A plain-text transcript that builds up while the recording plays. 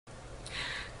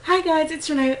Hi guys, it's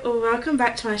Renee. Welcome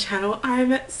back to my channel.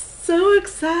 I'm so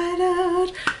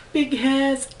excited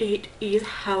because it is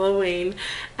Halloween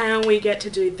and we get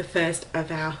to do the first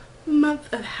of our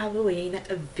month of Halloween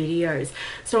videos.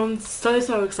 So I'm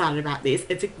so excited about this.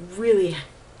 It's really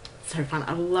so fun.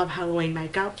 I love Halloween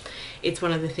makeup. It's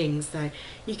one of the things that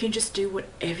you can just do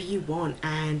whatever you want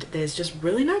and there's just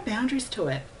really no boundaries to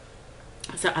it.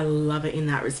 So I love it in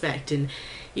that respect, and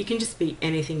you can just be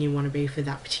anything you want to be for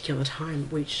that particular time,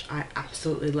 which I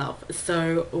absolutely love.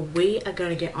 So we are going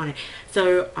to get on it.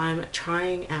 So I'm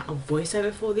trying out a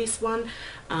voiceover for this one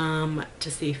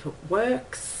to see if it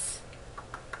works.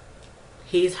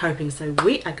 He's hoping so.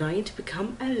 We are going to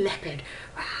become a leopard.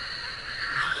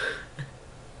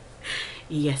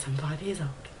 Yes, I'm 5 years old.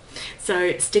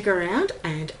 So stick around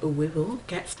and we will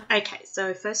get started. Okay,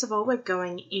 so first of all we're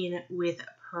going in with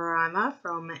primer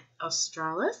from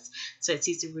Australis. So it's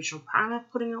his original primer,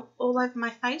 putting it all over my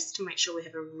face to make sure we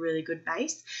have a really good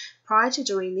base. Prior to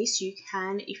doing this, you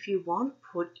can, if you want,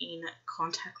 put in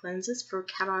contact lenses for a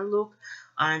cat eye look.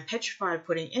 I'm petrified of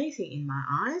putting anything in my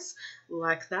eyes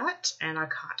like that, and I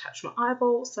can't touch my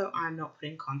eyeball, so I'm not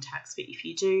putting contacts. But if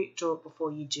you do, do it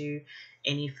before you do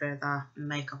any further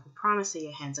makeup or primer so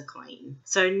your hands are clean.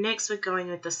 So next we're going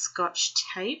with the Scotch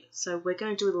tape. So we're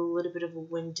going to do a little bit of a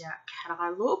winged out cat eye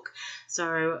look.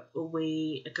 So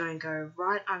we are going to go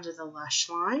right under the lash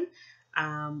line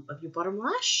of your bottom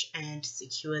lash and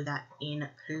secure that in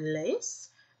place.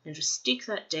 And just stick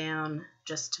that down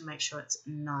just to make sure it's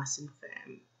nice and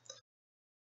firm.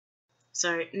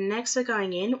 So next we're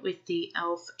going in with the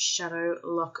e.l.f. Shadow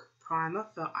Lock Primer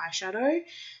for eyeshadow.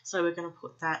 So we're going to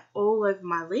put that all over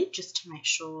my lid just to make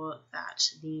sure that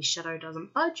the shadow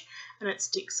doesn't budge and it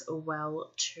sticks well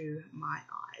to my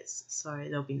eyes. So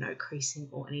there'll be no creasing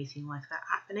or anything like that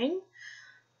happening,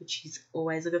 which is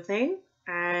always a good thing.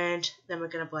 And then we're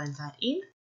going to blend that in.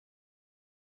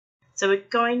 So we're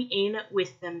going in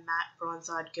with the Matte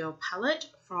Bronze-Eyed Girl palette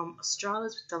from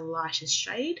Australis with the lightest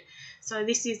shade. So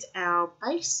this is our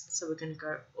base, so we're going to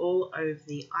go all over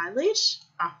the eyelid,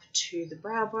 up to the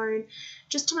brow bone,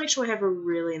 just to make sure we have a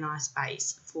really nice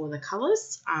base for the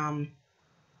colours. So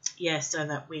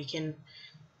that we can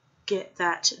get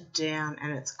that down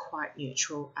and it's quite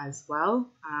neutral as well.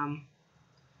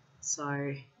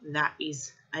 So that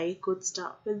is a good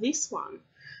start for this one.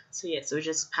 So so we're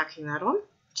just packing that on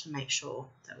to make sure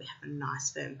that we have a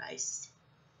nice firm base.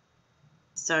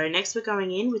 So next we're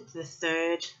going in with the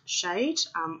third shade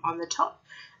on the top,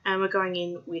 and we're going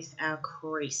in with our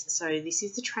crease. So this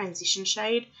is the transition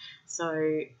shade,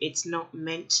 so it's not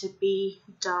meant to be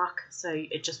dark, so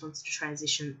it just wants to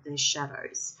transition the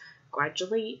shadows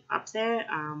gradually up there,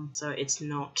 so it's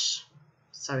not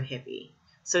so heavy.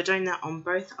 So doing that on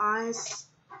both eyes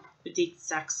with the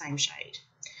exact same shade.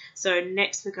 So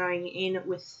next we're going in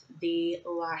with the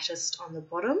lightest on the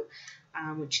bottom,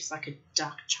 which is like a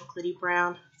dark chocolatey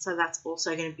brown. So that's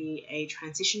also going to be a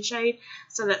transition shade.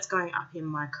 So that's going up in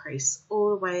my crease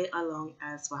all the way along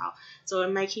as well. So we're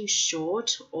making sure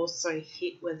to also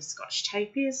hit where the Scotch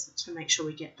tape is to make sure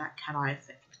we get that cat eye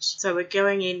effect. So we're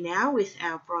going in now with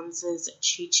our Bronzers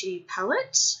Chi Chi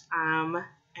palette,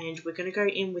 and we're going to go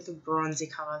in with a bronzy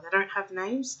colour. They don't have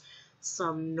names, so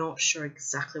I'm not sure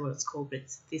exactly what it's called, but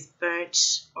it's this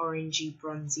burnt orangey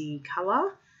bronzy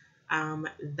colour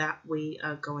that we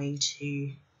are going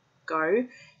to go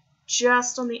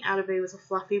just on the outer V with a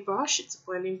fluffy brush. It's a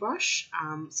blending brush,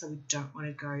 so we don't want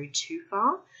to go too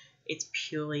far. It's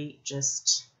purely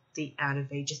just the outer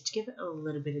V, just to give it a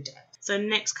little bit of depth. So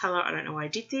next colour, I don't know why I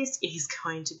did this, is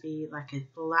going to be like a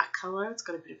black colour. It's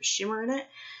got a bit of a shimmer in it.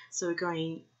 So we're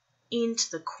going into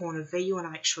the corner V. You want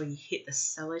to make sure you hit the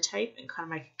sellotape and kind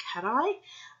of make a cat eye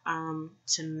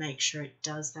to make sure it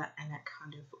does that and it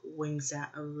kind of wings out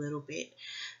a little bit.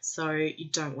 So you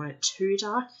don't want it too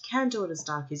dark. You can do it as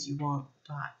dark as you want,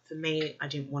 but for me, I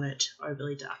didn't want it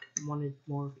overly dark. I wanted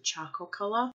more of a charcoal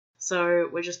colour. So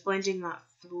we're just blending that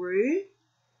through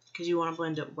because you want to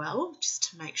blend it well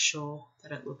just to make sure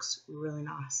that it looks really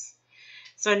nice.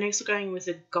 So next we're going with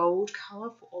a gold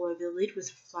colour for all over the lid with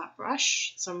a flat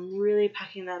brush. So I'm really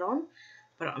packing that on,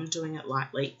 but I'm doing it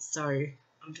lightly. So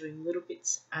I'm doing little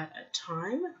bits at a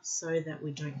time so that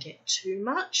we don't get too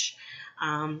much.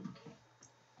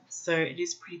 So it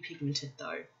is pretty pigmented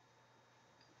though.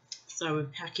 So we're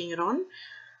packing it on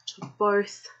to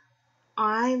both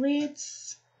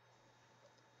eyelids,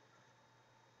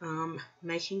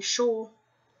 making sure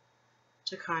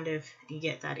to kind of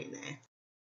get that in there.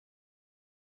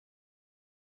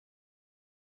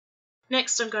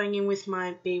 Next, I'm going in with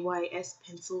my BYS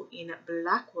pencil in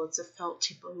black. Well, it's a felt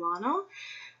tip liner.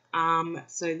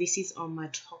 So this is on my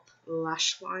top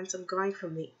lash lines. I'm going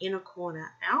from the inner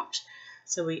corner out.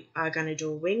 So we are going to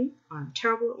do a wing. I'm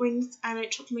terrible at wings, and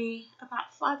it took me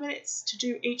about 5 minutes to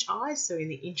do each eye. So in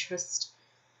the interest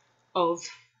of,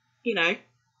 you know,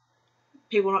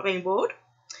 people not being bored,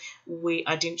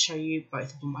 I didn't show you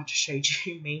both of them. I just showed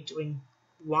you me doing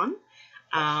one,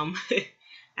 and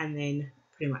then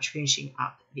pretty much finishing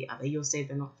up the other. You'll see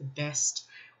they're not the best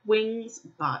wings,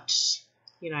 but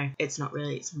you know, it's not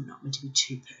meant to be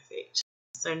too perfect.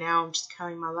 So now I'm just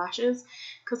curling my lashes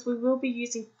because we will be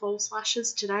using false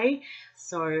lashes today,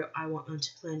 so I want them to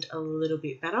blend a little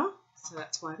bit better, so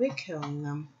that's why we're curling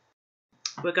them.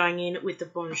 We're going in with the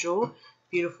Bonjour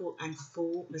Beautiful and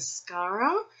Full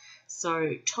Mascara,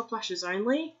 so top lashes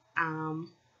only,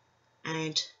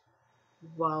 and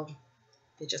well,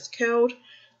 they're just curled,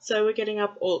 so we're getting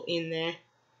up all in there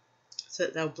so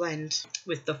that they'll blend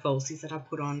with the falsies that I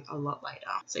put on a lot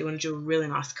later. So you want to do a really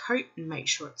nice coat and make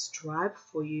sure it's dry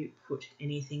before you put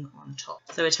anything on top.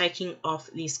 So we're taking off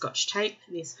the Scotch tape.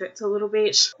 This hurts a little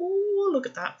bit. Oh, look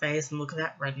at that face and look at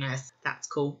that redness. That's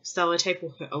cool. Sellotape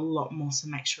will hurt a lot more, so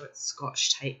make sure it's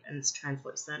Scotch tape and it's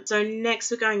translucent. So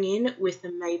next we're going in with the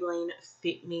Maybelline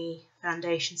Fit Me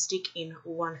foundation stick in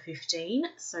 115.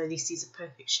 So this is a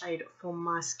perfect shade for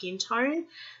my skin tone.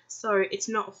 So it's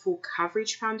not a full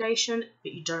coverage foundation,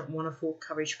 but you don't want a full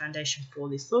coverage foundation for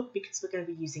this look because we're going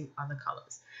to be using other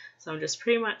colours. So I'm just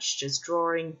pretty much just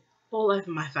drawing all over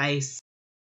my face.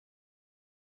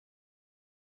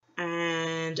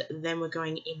 And then we're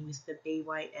going in with the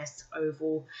BYS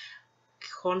Oval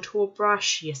contour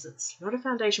brush. Yes, it's not a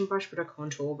foundation brush, but a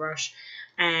contour brush.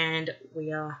 And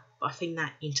we are buffing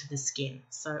that into the skin.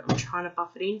 So I'm trying to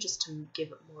buff it in just to give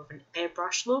it more of an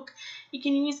airbrush look. You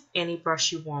can use any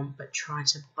brush you want, but try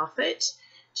to buff it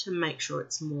to make sure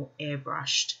it's more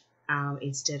airbrushed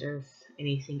instead of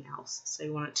anything else. So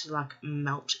you want it to like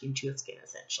melt into your skin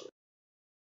essentially.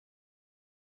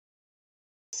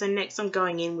 So next I'm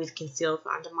going in with concealer for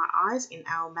under my eyes in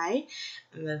Almay,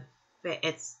 and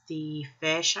it's the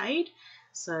fair shade.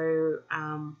 So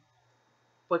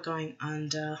we're going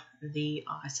under the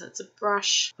eye. So it's a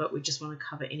brush, but we just want to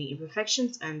cover any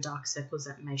imperfections and dark circles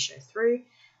that may show through.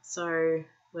 So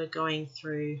we're going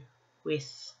through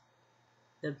with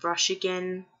the brush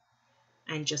again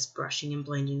and just brushing and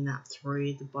blending that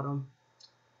through the bottom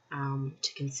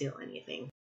to conceal anything.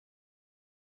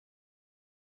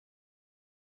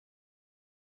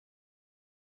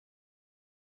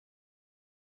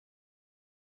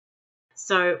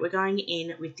 So we're going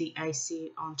in with the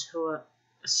AC On Tour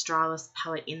Australis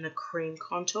palette in the cream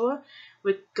contour.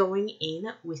 We're going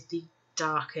in with the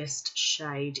darkest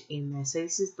shade in there. So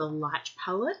this is the light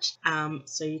palette.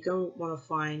 So you're going to want to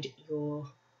find your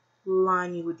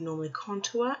line you would normally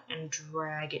contour and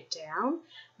drag it down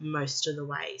most of the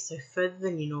way, so further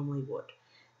than you normally would.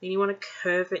 Then you want to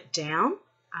curve it down,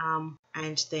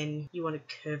 and then you want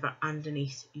to curve it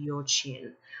underneath your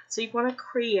chin. So you want to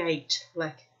create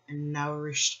like a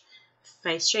nourished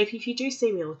face shape. If you do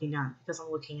see me looking down, because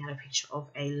I'm looking at a picture of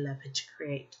a leopard to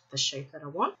create the shape that I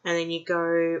want. And then you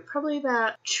go probably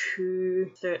about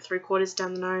 3/4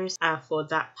 down the nose for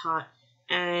that part,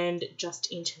 and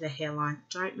just into the hairline.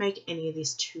 Don't make any of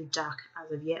this too dark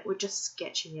as of yet. We're just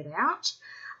sketching it out.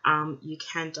 You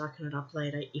can darken it up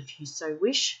later if you so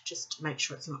wish. Just make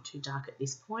sure it's not too dark at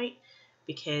this point,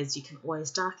 because you can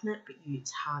always darken it, but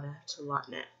it's harder to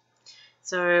lighten it.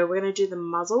 So we're going to do the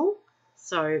muzzle.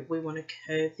 So we want to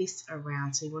curve this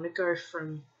around. So you want to go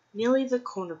from nearly the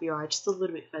corner of your eye, just a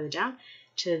little bit further down,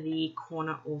 to the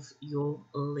corner of your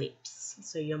lips.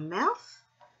 So your mouth,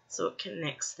 so it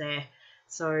connects there.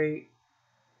 So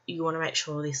you want to make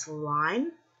sure this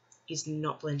line is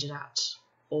not blended out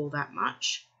all that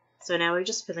much. So now we're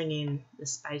just filling in the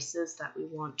spaces that we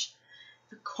want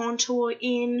the contour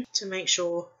in to make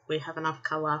sure we have enough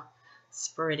colour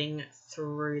spreading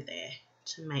through there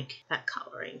to make that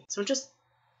colouring. So I'm just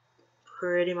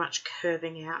pretty much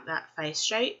curving out that face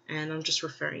shape, and I'm just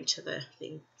referring to the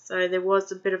thing. So there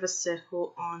was a bit of a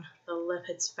circle on the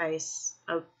leopard's face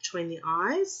between the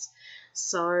eyes,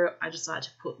 so I decided to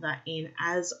put that in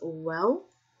as well,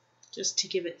 just to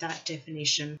give it that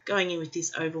definition. Going in with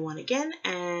this oval one again,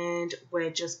 and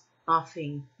we're just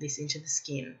buffing this into the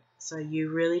skin. So you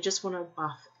really just want to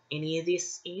buff any of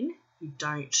this in. You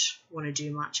don't want to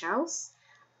do much else.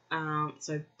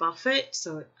 So buff it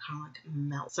so it kind of like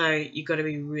melts. So you've got to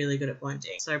be really good at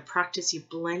blending. So practice your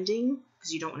blending,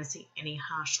 because you don't want to see any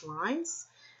harsh lines,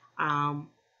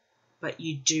 but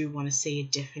you do want to see a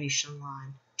definition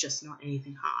line, just not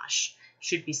anything harsh.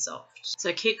 Should be soft.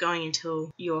 So keep going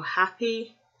until you're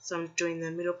happy. So I'm doing the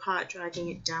middle part, dragging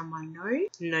it down my nose.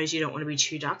 Nose you don't want to be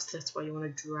too dark, so that's why you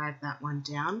want to drag that one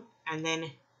down and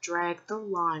then drag the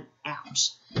line out.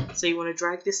 So you want to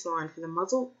drag this line from the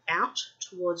muzzle out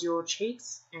towards your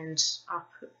cheeks and up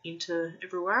into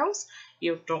everywhere else.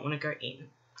 You don't want to go in.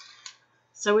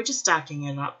 So we're just darkening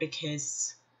it up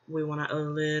because we want it a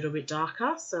little bit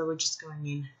darker. So we're just going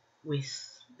in with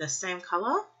the same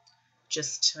colour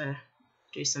just to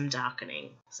do some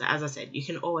darkening. So as I said, you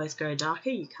can always go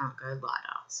darker, you can't go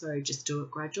lighter. So just do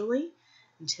it gradually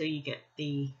until you get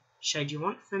the shade you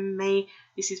want. For me,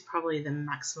 this is probably the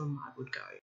maximum I would go.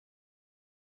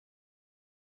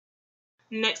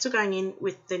 Next, we're going in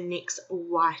with the NYX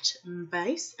white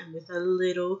base and with a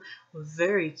little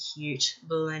very cute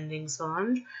blending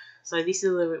sponge. So this is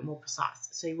a little bit more precise.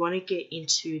 So you want to get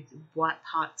into the white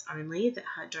parts only that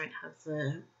don't have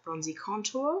the bronzy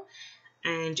contour,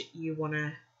 and you want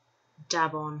to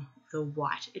dab on the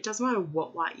white. It doesn't matter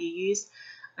what white you use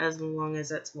as long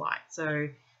as it's white. So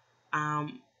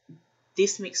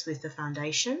this mixed with the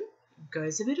foundation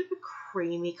goes a bit of a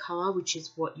creamy colour, which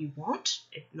is what you want.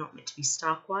 It's not meant to be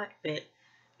stark white, but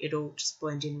it'll just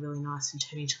blend in really nice and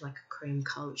turn into like a cream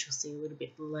colour, which you'll see a little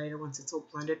bit later once it's all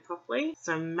blended properly.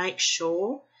 So make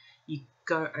sure you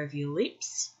go over your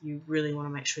lips. You really want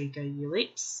to make sure you go your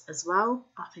lips as well,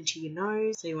 up into your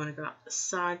nose. So you want to go up the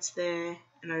sides there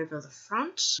and over the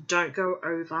front. Don't go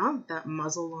over that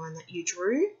muzzle line that you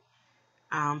drew.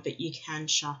 But you can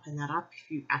sharpen that up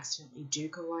if you accidentally do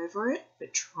go over it,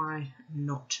 but try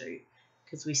not to,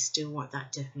 because we still want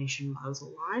that definition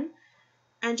muzzle line.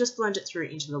 And just blend it through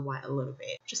into the white a little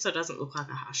bit, just so it doesn't look like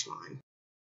a harsh line.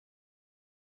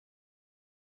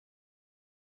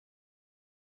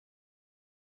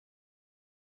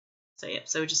 So yep,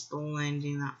 so we're just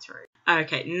blending that through.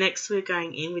 Okay, next we're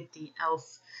going in with the e.l.f.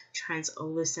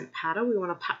 translucent powder. We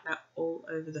want to pat that all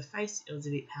over the face. It was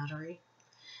a bit powdery.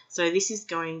 So this is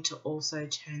going to also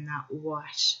turn that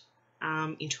white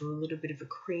into a little bit of a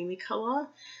creamy colour,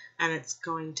 and it's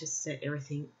going to set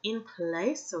everything in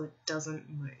place so it doesn't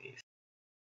move.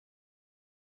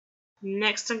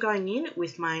 Next I'm going in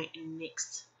with my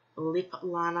NYX lip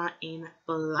liner in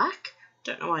black.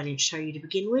 Don't know why I didn't show you to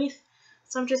begin with.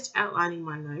 So I'm just outlining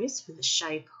my nose with the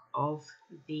shape of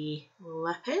the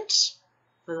leopard,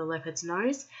 for the leopard's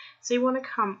nose. So you want to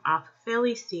come up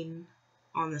fairly thin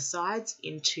on the sides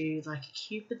into like a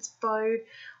cupid's bow.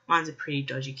 Mine's a pretty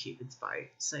dodgy cupid's bow,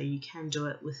 so you can do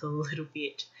it with a little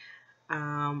bit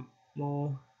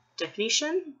more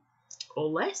definition or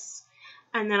less.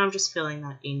 And then I'm just filling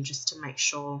that in just to make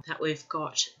sure that we've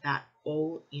got that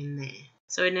all in there.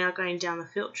 So we're now going down the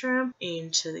filter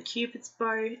into the cupid's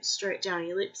bow, straight down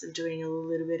your lips, and doing a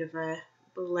little bit of a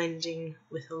blending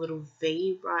with a little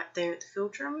V right there at the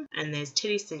filter. And there's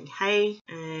Teddy saying hey,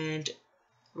 and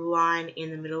line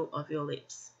in the middle of your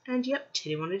lips. And yep,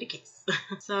 Teddy wanted a kiss.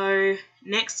 So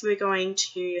next we're going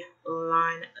to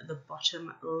line the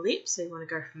bottom lip. So you want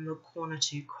to go from the corner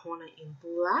to corner in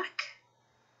black.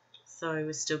 So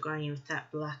we're still going in with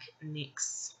that black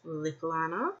NYX lip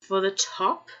liner. For the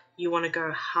top, you want to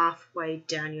go halfway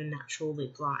down your natural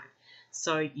lip line.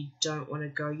 So you don't want to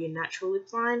go your natural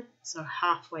lip line, so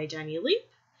halfway down your lip,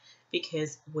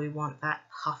 because we want that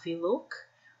puffy look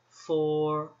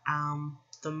for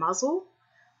the muzzle,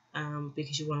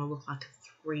 because you want to look like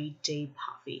a 3D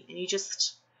puffy, and you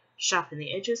just sharpen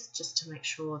the edges just to make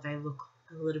sure they look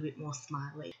a little bit more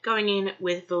smiley. Going in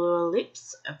with Velour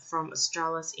Lips from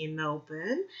Australis in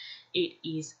Melbourne. It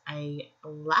is a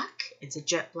black, it's a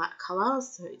jet black colour,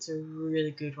 so it's a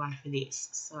really good one for this.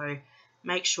 So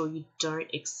make sure you don't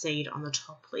exceed on the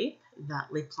top lip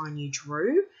that lip line you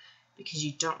drew, because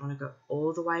you don't want to go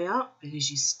all the way up, because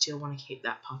you still want to keep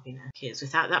that puffiness. Because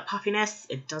without that puffiness,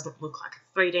 it doesn't look like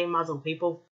a 3D muzzle,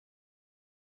 people.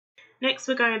 Next,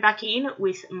 we're going back in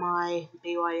with my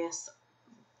BYS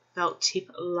felt tip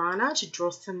liner to draw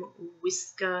some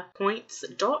whisker points,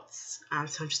 dots.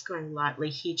 So I'm just going lightly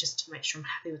here just to make sure I'm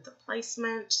happy with the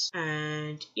placement.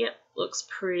 And yep, looks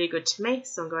pretty good to me.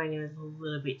 So I'm going in with a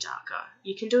little bit darker.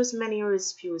 You can do as many or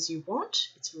as few as you want.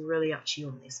 It's really up to you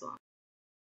on this one.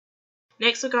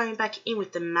 Next, we're going back in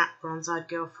with the Matte Bronze Eyed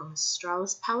Girl from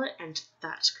Australis palette, and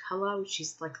that colour, which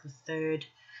is like the third,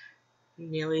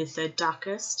 nearly the third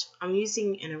darkest. I'm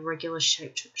using an irregular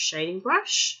shaped shading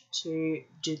brush to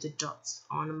do the dots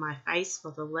on my face for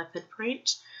the leopard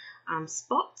print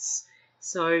spots.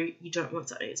 So you don't want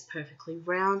something that's perfectly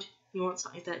round, you want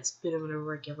something that's a bit of an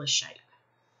irregular shape.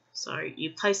 So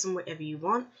you place them wherever you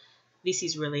want. This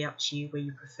is really up to you where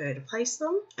you prefer to place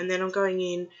them. And then I'm going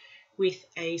in with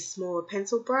a smaller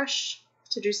pencil brush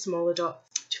to do smaller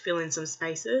dots to fill in some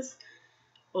spaces.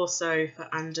 Also for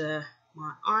under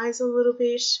my eyes a little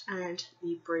bit, and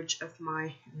the bridge of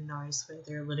my nose where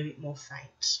they're a little bit more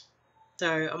faint. So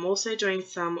I'm also doing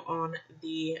some on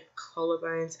the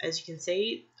collarbones. As you can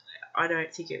see, I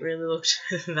don't think it really looked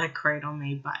that great on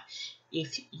me, but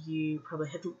if you probably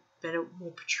have better, more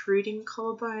protruding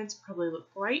collarbones, probably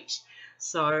look great.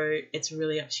 So it's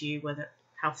really up to you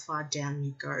how far down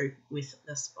you go with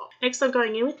the spot. Next, I'm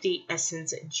going in with the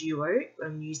Essence Duo.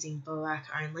 I'm using black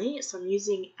only. So I'm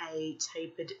using a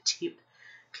tapered tip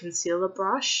concealer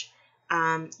brush.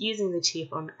 Using the tip,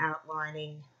 I'm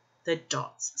outlining the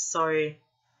dots. So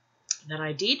that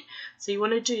I did. So you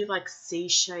want to do like C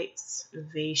shapes,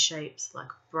 V shapes, like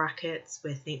brackets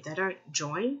where they don't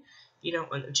join. You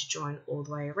don't want them to join all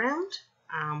the way around.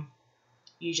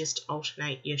 You just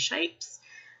alternate your shapes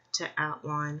to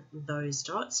outline those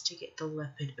dots to get the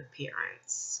leopard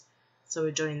appearance. So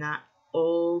we're doing that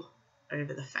all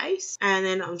over the face. And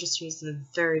then I'm just using the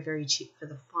very, very tip for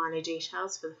the finer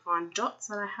details, for the fine dots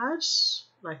that I had,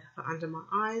 like for under my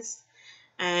eyes.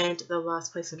 And the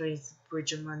last place I'm doing is the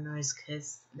bridge of my nose,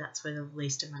 because that's where the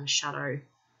least amount of shadow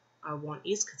I want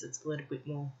is, because it's a little bit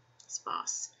more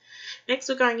sparse. Next,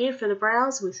 we're going in for the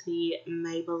brows with the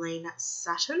Maybelline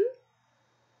Satin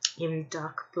in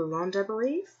dark blonde, I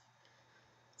believe.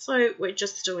 So we're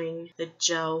just doing the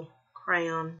gel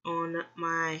crayon on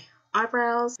my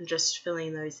eyebrows and just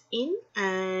filling those in.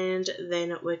 And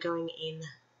then we're going in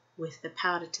with the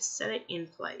powder to set it in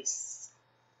place,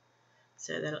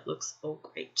 so that it looks all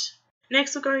great.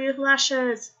 Next, we're going with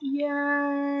lashes.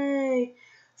 Yay!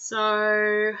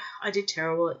 So I did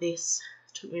terrible at this.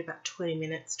 It took me about 20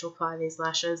 minutes to apply these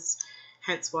lashes,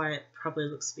 hence why it probably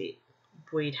looks a bit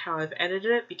weird how I've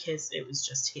edited it, because it was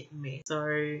just hitting me.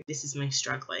 So this is me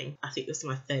struggling. I think this is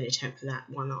my third attempt for that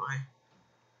one eye.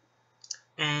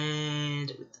 And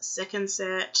with the second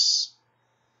set,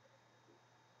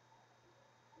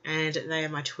 and they are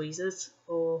my tweezers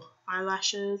for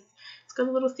eyelashes. It's got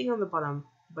a little thing on the bottom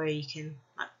where you can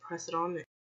like press it on.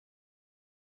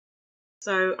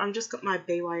 So I'm just got my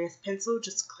BYS pencil,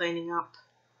 just cleaning up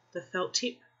the felt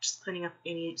tip, just cleaning up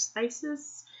any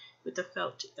spaces with the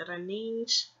felt tip that I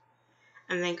need,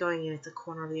 and then going in at the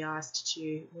corner of the eyes to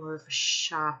do more of a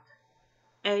sharp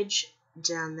edge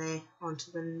down there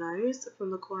onto the nose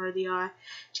from the corner of the eye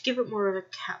to give it more of a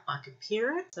cat-like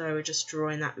appearance. So we're just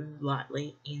drawing that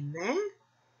lightly in there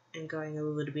and going a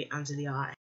little bit under the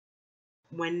eye.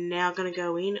 We're now going to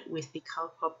go in with the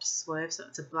Colourpop Swerve, so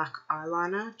it's a black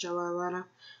eyeliner, gel eyeliner,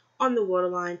 on the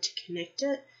waterline to connect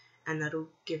it, and that'll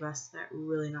give us that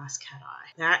really nice cat eye.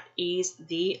 That is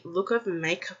the look of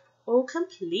makeup all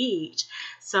complete.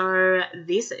 So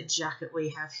this jacket we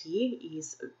have here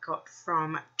is got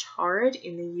from Torrid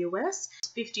in the US. It's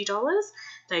 $50.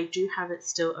 They do have it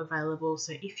still available,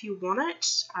 so if you want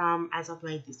it, as I've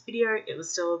made this video, it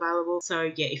was still available. So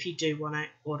yeah, if you do want to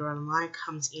order online, it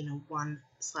comes in a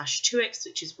 1/2X,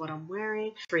 which is what I'm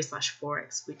wearing,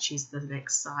 3/4X, which is the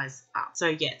next size up. So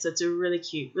yeah, so it's a really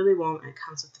cute, really warm, and it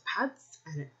comes with the pads,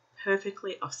 and it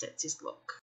perfectly offsets this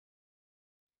look.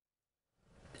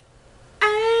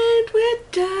 We're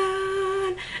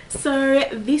done. So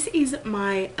this is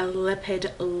my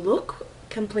leopard look,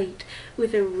 complete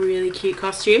with a really cute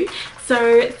costume.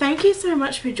 So thank you so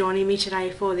much for joining me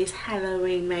today for this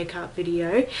Halloween makeup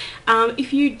video.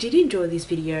 If you did enjoy this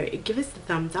video, give us a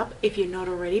thumbs up. If you're not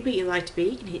already but you'd like to be,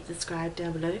 you can hit subscribe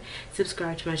down below.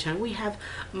 Subscribe to my channel. We have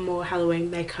more Halloween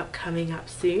makeup coming up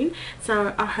soon.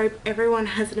 So I hope everyone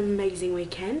has an amazing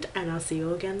weekend, and I'll see you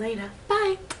all again later. Bye.